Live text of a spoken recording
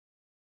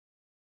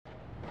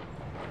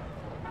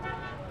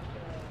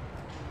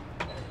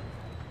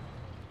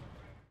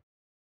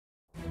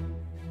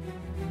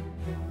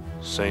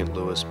St.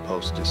 Louis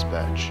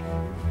Post-Dispatch,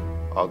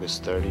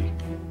 August 30,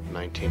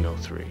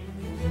 1903.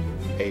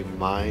 A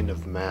mine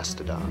of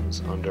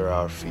mastodons under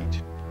our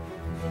feet.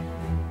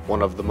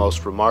 One of the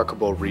most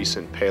remarkable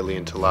recent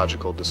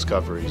paleontological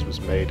discoveries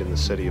was made in the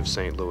city of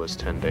St. Louis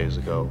 10 days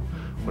ago,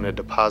 when a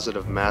deposit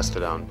of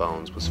mastodon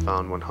bones was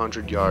found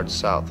 100 yards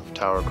south of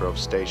Tower Grove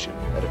Station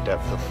at a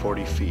depth of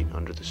 40 feet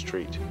under the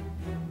street.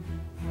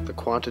 The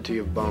quantity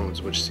of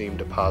bones which seem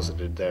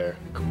deposited there,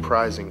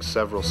 comprising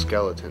several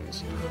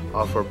skeletons,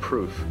 offer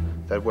proof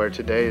that where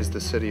today is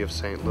the city of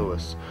St.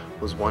 Louis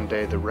was one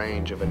day the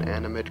range of an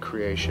animate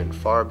creation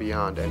far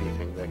beyond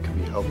anything that could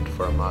be hoped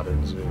for a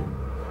modern zoo.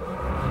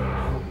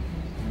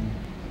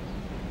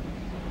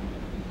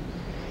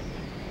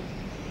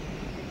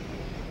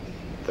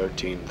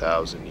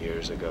 "13,000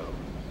 years ago,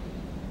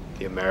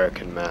 the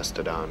American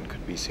mastodon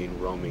could be seen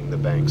roaming the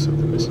banks of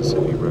the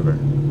Mississippi River.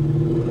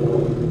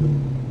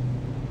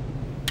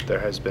 There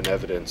has been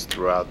evidence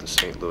throughout the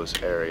St. Louis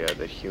area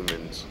that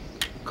humans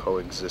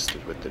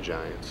coexisted with the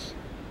giants.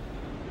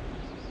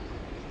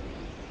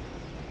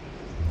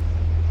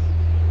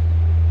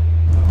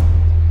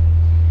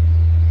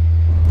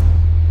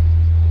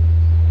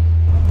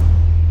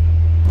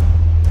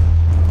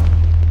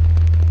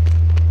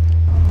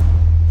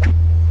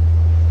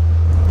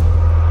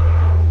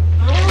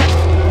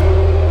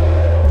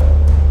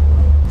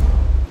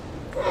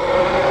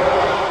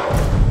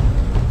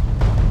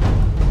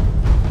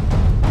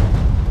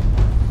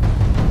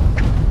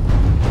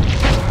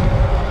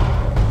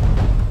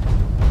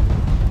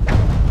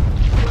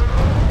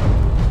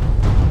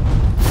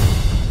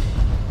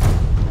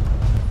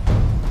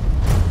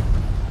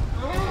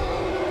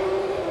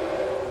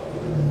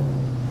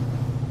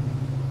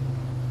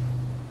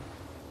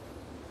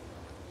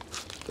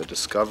 The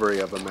discovery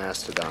of a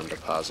mastodon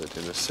deposit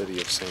in the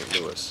city of St.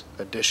 Louis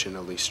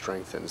additionally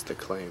strengthens the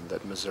claim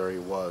that Missouri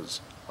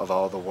was, of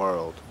all the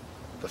world,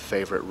 the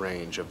favorite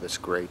range of this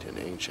great and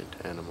ancient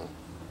animal.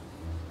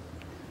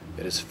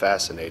 It is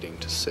fascinating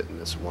to sit in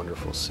this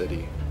wonderful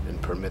city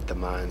and permit the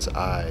mind's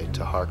eye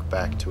to hark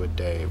back to a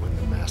day when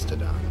the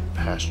mastodon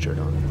pastured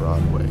on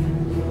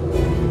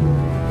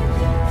Broadway.